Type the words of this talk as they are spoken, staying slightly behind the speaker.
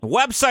The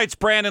website's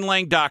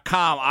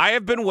BrandonLang.com. I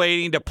have been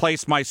waiting to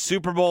place my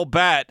Super Bowl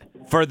bet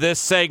for this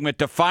segment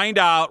to find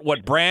out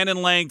what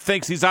Brandon Lang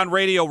thinks. He's on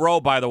Radio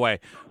Row, by the way.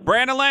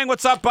 Brandon Lang,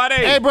 what's up, buddy?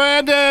 Hey,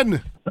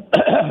 Brandon.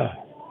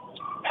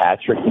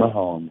 Patrick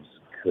Mahomes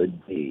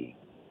could be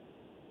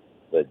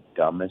the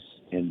dumbest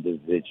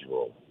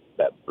individual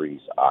that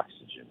breathes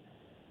oxygen.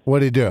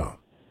 What'd he do?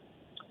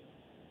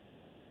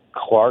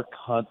 Clark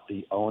Hunt,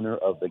 the owner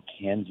of the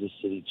Kansas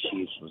City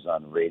Chiefs, was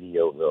on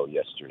Radio Row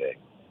yesterday.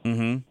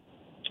 Mm-hmm.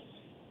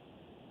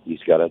 He's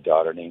got a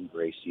daughter named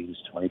Gracie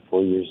who's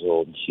 24 years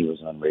old, and she was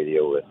on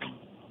radio with him.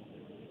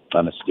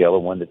 On a scale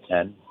of 1 to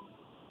 10,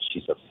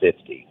 she's a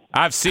 50.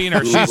 I've seen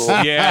her.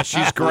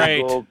 She's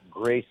great. Google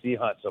Gracie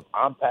Hunt. So if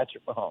I'm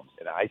Patrick Mahomes,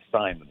 and I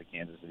signed with the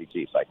Kansas City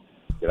Chiefs, I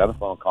get on the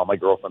phone, call my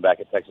girlfriend back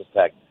at Texas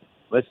Tech.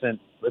 Listen,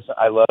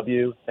 I love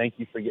you. Thank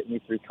you for getting me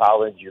through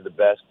college. You're the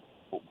best.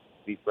 We'll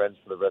be friends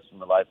for the rest of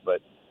my life,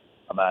 but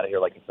I'm out of here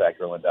like a fat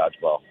girl in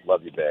dodgeball.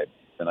 Love you, babe.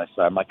 Then I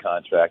sign my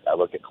contract. I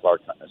look at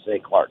Clark Hunt and I say,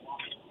 Clark,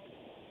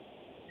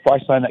 before I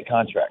sign that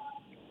contract,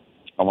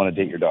 I want to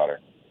date your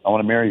daughter. I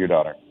want to marry your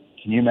daughter.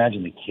 Can you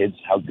imagine the kids,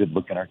 how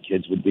good-looking our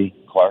kids would be,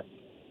 Clark?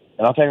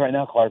 And I'll tell you right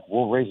now, Clark,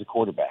 we'll raise a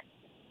quarterback,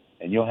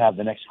 and you'll have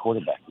the next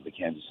quarterback with the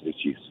Kansas City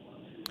Chiefs.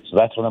 So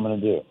that's what I'm going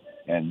to do.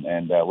 And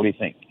what do you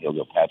think? He'll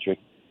go, Patrick,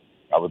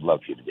 I would love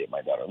for you to date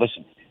my daughter.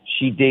 Listen,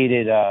 she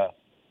dated a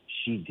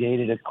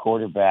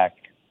quarterback,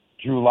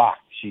 Drew Lock,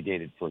 she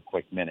dated for a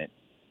quick minute,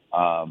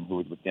 who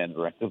was with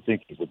Denver. I still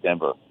think he's with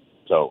Denver.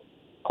 So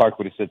Clark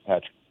would have said,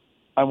 Patrick,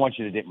 I want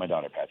you to date my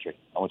daughter, Patrick.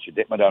 I want you to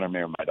date my daughter and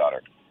marry my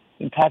daughter.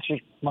 And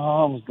Patrick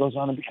Mahomes goes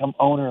on to become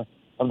owner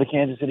of the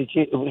Kansas City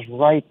Chiefs. It was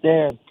right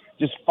there.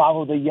 Just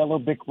follow the yellow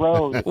brick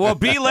road. Well,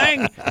 B.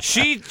 Lang,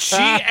 she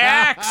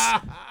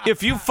acts,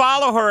 if you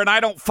follow her, and I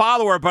don't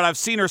follow her, but I've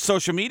seen her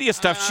social media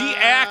stuff, she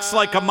acts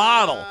like a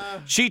model.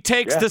 She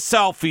takes the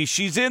selfie.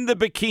 She's in the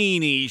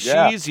bikini.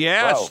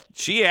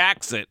 She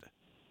acts it.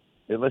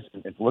 Hey,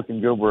 listen, if looking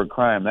good were a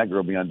crime, that girl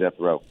would be on death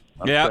row.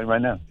 I'm telling you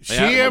right now.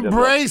 She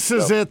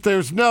embraces it,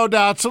 there's no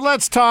doubt. So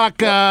let's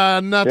talk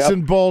nuts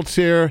and bolts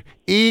here.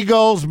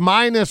 Eagles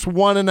minus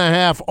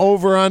 1.5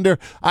 over under.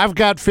 I've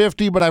got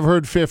 50, but I've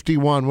heard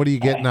 51. What are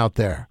you getting out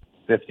there?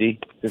 50.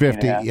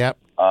 50, yep.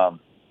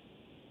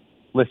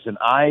 Listen,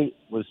 I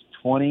was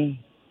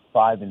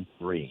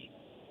 25-3.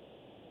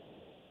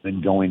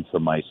 Been going for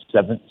my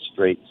 7th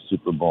straight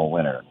Super Bowl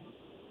winner.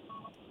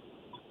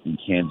 In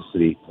Kansas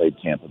City, played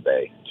Tampa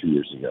Bay 2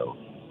 years ago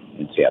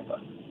in Tampa.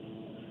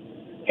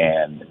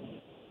 And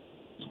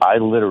I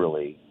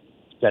literally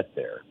sat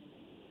there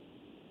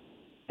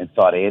and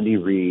thought Andy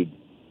Reid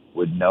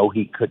would know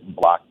he couldn't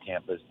block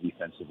Tampa's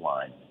defensive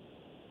line.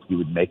 He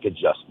would make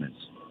adjustments.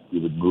 He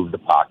would move the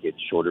pocket,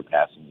 shorter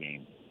passing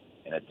game,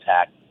 and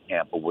attack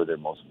Tampa where they're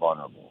most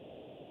vulnerable.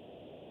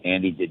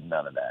 Andy did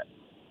none of that.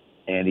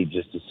 Andy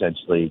just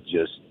essentially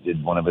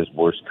did one of his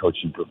worst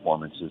coaching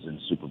performances in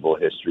Super Bowl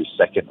history,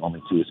 second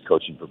only to his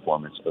coaching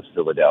performance of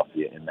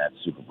Philadelphia in that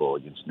Super Bowl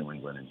against New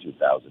England in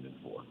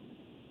 2004.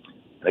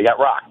 They got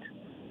rocked.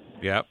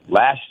 Yep.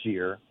 Last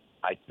year,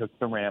 I took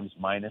the Rams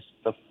minus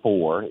the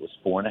 4. It was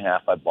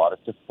 4.5. I bought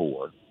it to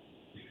 4.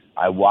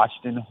 I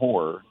watched in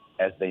horror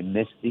as they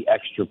missed the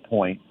extra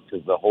point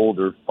because the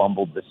holder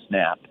fumbled the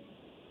snap,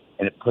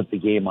 and it put the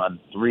game on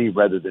 3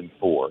 rather than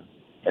 4.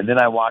 And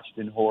then I watched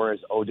in horror as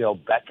Odell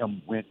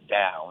Beckham went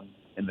down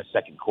in the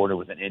second quarter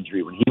with an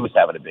injury when he was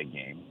having a big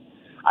game.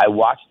 I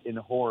watched in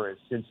horror as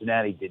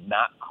Cincinnati did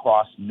not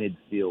cross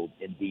midfield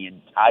in the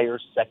entire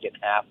second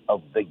half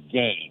of the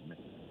game,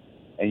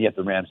 and yet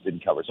the Rams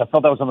didn't cover. So I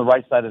felt I was on the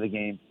right side of the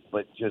game,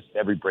 but just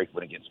every break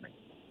went against me.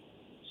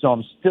 So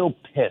I'm still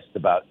pissed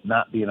about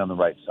not being on the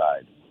right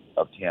side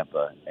of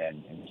Tampa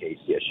and KC.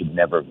 I should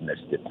never have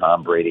missed it.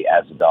 Tom Brady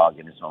as a dog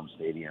in his home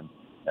stadium,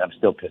 and I'm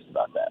still pissed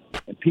about that.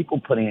 And people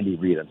put Andy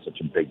Reid on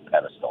such a big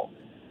pedestal.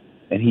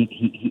 And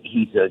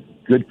he's a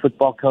good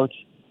football coach,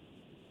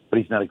 but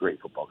he's not a great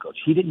football coach.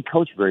 He didn't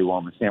coach very well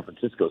in the San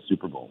Francisco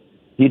Super Bowl.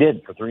 He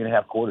did. For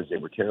 3.5 quarters, they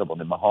were terrible.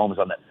 And then Mahomes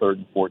on that 3rd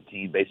and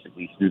 14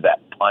 basically threw that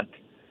punt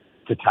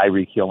to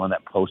Tyreek Hill on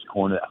that post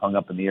corner that hung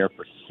up in the air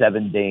for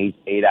 7 days,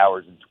 8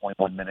 hours, and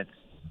 21 minutes,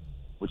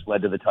 which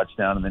led to the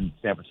touchdown. And then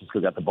San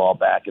Francisco got the ball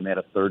back, and they had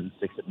a 3rd and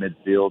 6 at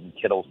midfield, and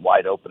Kittle's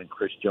wide open, and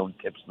Chris Jones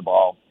tips the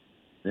ball.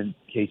 Then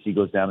KC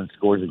goes down and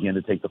scores again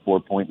to take the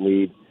 4-point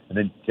lead. And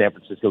then San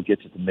Francisco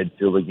gets it to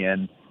midfield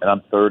again. And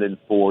on 3rd and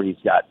 4, he's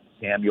got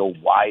Samuel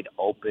wide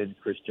open.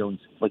 Chris Jones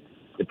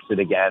tips it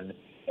again.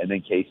 And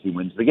then KC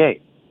wins the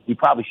game. He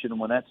probably shouldn't have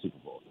won that Super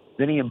Bowl.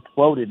 Then he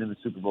imploded in the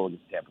Super Bowl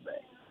against Tampa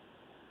Bay.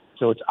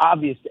 So it's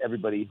obvious to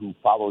everybody who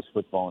follows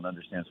football and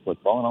understands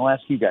football. And I'll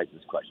ask you guys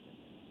this question.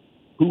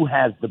 Who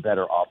has the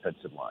better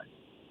offensive line?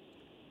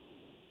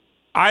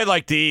 I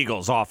like the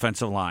Eagles'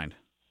 offensive line.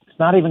 It's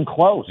not even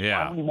close. Yeah.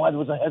 I don't even know why there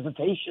was a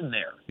hesitation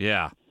there.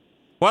 Yeah.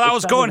 Well,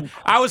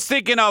 I was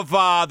thinking of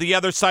the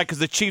other side because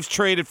the Chiefs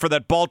traded for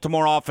that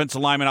Baltimore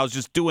offensive lineman. I was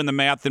just doing the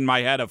math in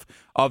my head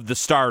of the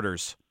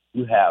starters.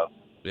 You have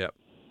Yep.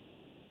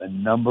 the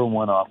number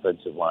 1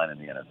 offensive line in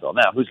the NFL.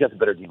 Now, who's got the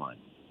better D-line?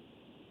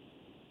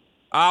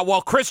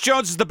 Well, Chris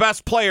Jones is the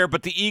best player,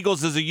 but the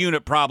Eagles as a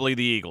unit, probably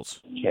the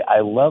Eagles. Okay, I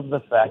love the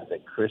fact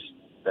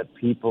that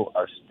people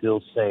are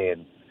still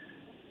saying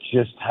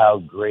just how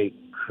great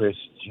Chris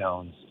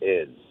Jones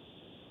is.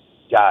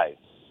 Guys,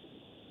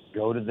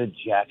 go to the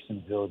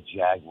Jacksonville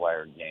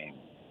Jaguar game.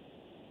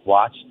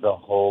 Watch the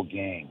whole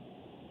game.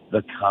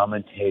 The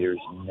commentators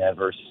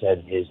never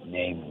said his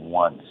name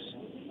once.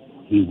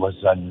 He was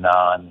a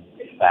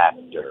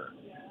non-factor.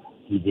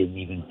 He didn't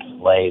even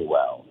play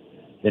well.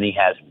 Then he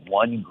has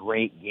one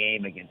great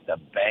game against a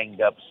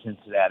banged-up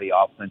Cincinnati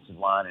offensive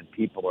line, and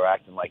people are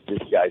acting like this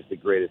guy's the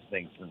greatest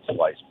thing since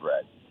sliced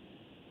bread.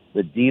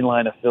 The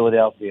D-line of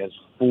Philadelphia has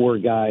 4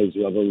 guys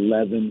who have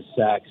 11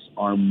 sacks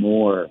or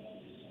more.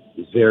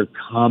 They're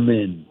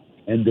coming,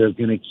 and they're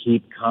going to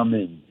keep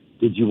coming.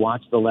 Did you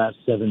watch the last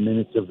 7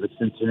 minutes of the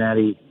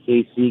Cincinnati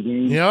KC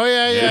game? Oh,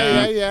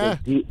 yeah.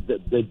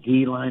 The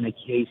D-line of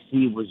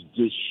KC was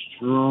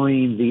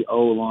destroying the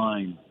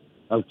O-line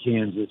of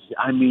Kansas.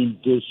 I mean,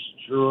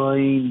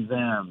 destroying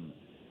them.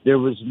 There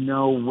was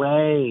no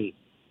way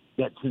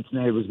that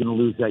Cincinnati was going to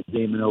lose that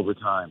game in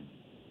overtime.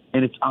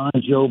 And it's on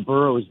Joe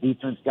Burrow. His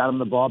defense got him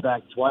the ball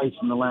back twice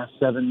in the last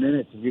 7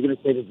 minutes. If you're going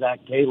to say to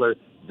Zach Taylor,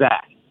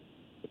 Zach,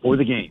 before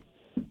the game,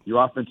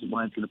 your offensive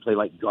line's going to play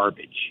like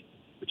garbage,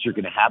 but you're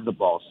going to have the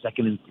ball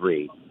 2nd and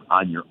 3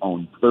 on your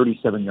own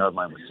 37-yard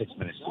line with 6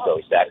 minutes to go.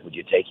 Zach, would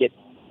you take it?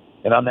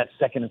 And on that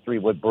 2nd and 3,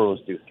 what Burrows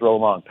do? Throw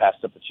long, pass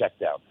up the check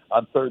down.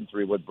 On 3rd and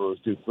 3, what Burrows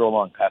do? Throw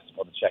long, pass up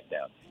on the check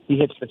down. He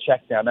hits the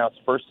check down. Now it's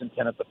 1st and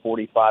 10 at the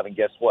 45, and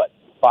guess what?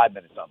 5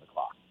 minutes on the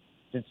clock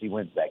since he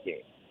wins that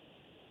game.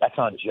 That's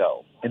on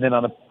Joe. And then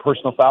on a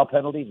personal foul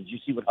penalty, did you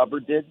see what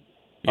Hubbard did?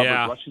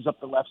 Yeah. Hubbard rushes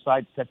up the left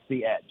side, sets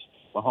the edge.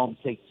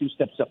 Mahomes takes 2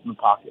 steps up in the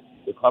pocket.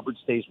 If Hubbard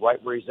stays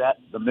right where he's at,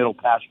 the middle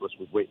pass rush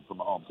was waiting for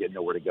Mahomes. He had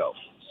nowhere to go.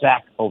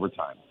 Sack,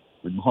 overtime.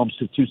 When Mahomes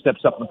took 2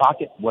 steps up in the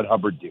pocket, what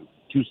Hubbard do?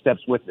 2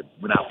 steps with him,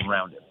 went out and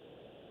around him.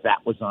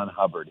 That was on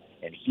Hubbard,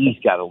 and he's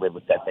got to live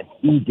with that. Then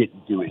he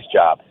didn't do his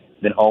job.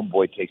 Then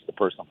homeboy takes the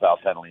personal foul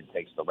penalty and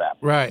takes the rap.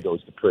 Right. And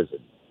goes to prison.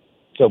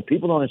 So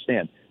people don't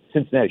understand.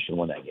 Cincinnati should have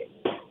won that game.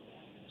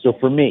 So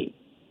for me,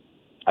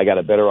 I got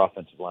a better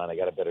offensive line. I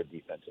got a better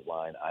defensive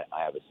line.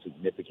 I have a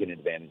significant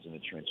advantage in the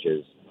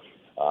trenches.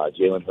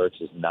 Jalen Hurts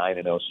is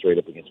 9-0 straight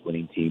up against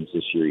winning teams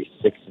this year.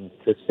 He's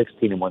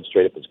 16-1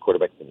 straight up as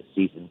quarterback for the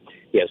season.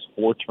 He has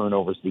 4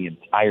 turnovers the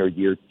entire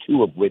year,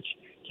 2 of which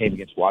came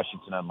against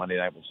Washington on Monday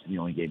night, which is the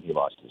only game he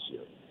lost this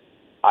year.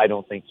 I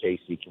don't think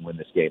KC can win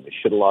this game. They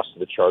should have lost to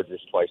the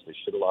Chargers twice. They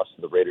should have lost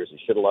to the Raiders. They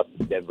should have lost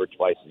to Denver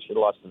twice. They should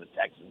have lost to the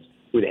Texans,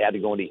 who they had to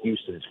go into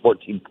Houston as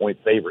 14-point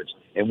favorites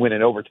and win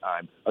in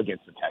overtime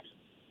against the Texans.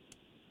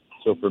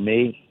 So for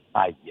me,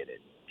 I get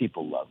it.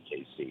 People love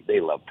KC. They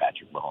love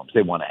Patrick Mahomes.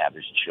 They want to have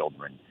his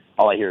children.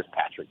 All I hear is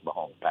Patrick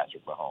Mahomes,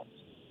 Patrick Mahomes.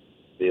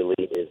 Philly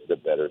is the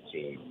better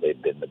team. They've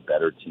been the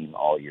better team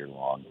all year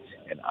long,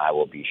 and I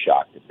will be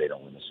shocked if they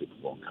don't win the Super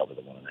Bowl and cover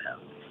the 1.5.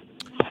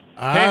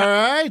 All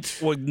right.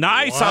 Well,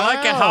 nice. Wow. I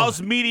like it.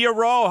 How's Media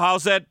Row?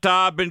 How's that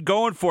been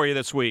going for you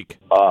this week?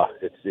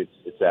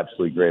 It's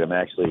absolutely great. I'm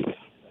actually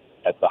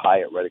at the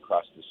Hyatt right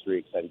across the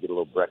street. So I had to get a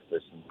little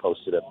breakfast and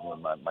post it up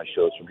on my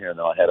shows from here, and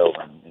then I'll head over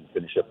and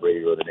finish up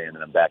Radio Row today, and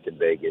then I'm back in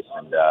Vegas.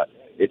 And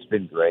it's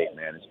been great,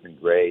 man. It's been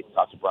great.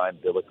 Talked to Brian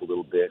Billick a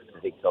little bit. I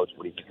think, Coach,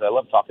 what do you think? I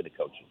love talking to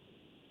coaches.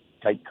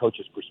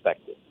 Coach's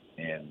perspective.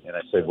 And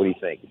I said, what do you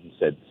think? And he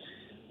said,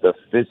 the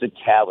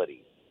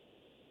physicality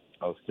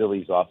of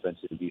Philly's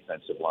offensive and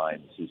defensive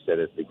lines. He said,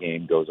 as the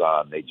game goes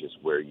on, they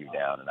just wear you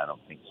down, and I don't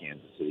think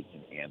Kansas City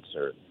can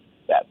answer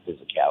that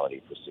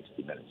physicality for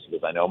 60 minutes. He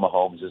goes, I know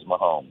Mahomes is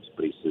Mahomes,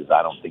 but he says,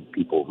 I don't think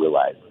people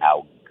realize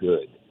how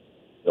good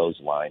those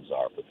lines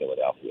are for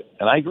Philadelphia.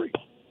 And I agree.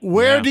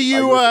 Where do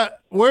you,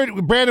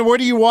 Brandon, where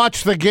do you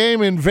watch the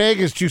game in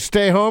Vegas? Do you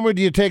stay home or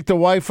do you take the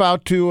wife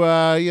out to,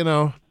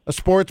 a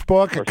sports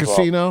book, a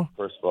casino?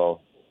 First of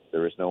all,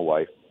 there is no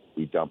wife.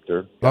 We dumped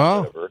her.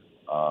 Oh. Rid of her.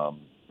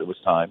 It was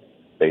time,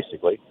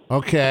 basically.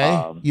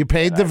 Okay. You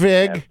paid the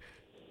VIG.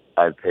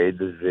 I paid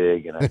the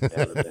VIG, and I've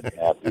never been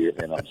happier,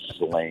 and I'm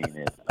slaying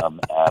it. I'm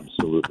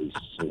absolutely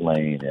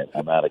slaying it.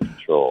 I'm out of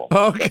control.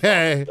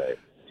 Okay.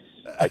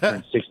 I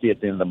turned 60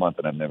 at the end of the month,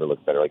 and I've never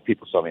looked better. Like,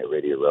 people saw me at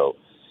Radio Row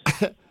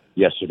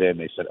yesterday, and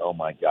they said, oh,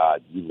 my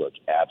God, you look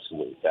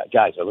absolutely fat.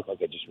 Guys, I look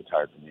like I just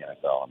retired from the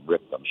NFL. I'm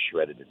ripped. I'm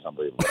shredded. It's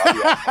unbelievable. But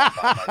I'll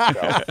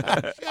be at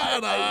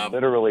home by myself. I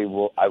literally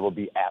will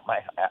be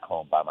at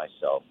home by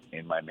myself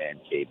in my man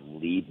cave.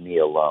 Leave me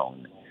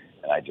alone.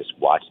 And I just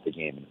watch the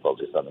game and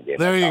focus on the game.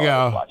 There you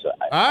go.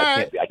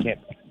 I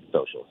can't be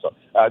social. So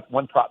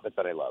one prop bet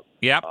that I love.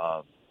 Yep.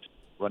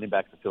 Running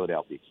back for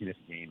Philadelphia, Kenneth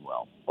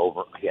Gainwell.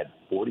 He had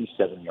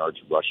 47 yards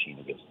rushing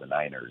against the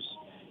Niners.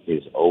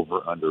 His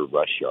over-under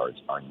rush yards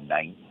are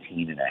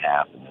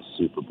 19.5 in the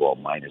Super Bowl,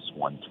 minus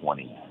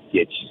 120.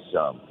 Get you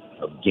some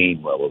of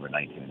Gainwell over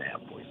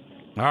 19.5, boys.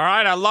 All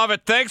right. I love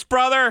it. Thanks,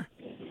 brother.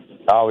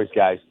 Always,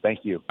 guys. Thank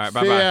you. All right. See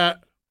Bye-bye. ya.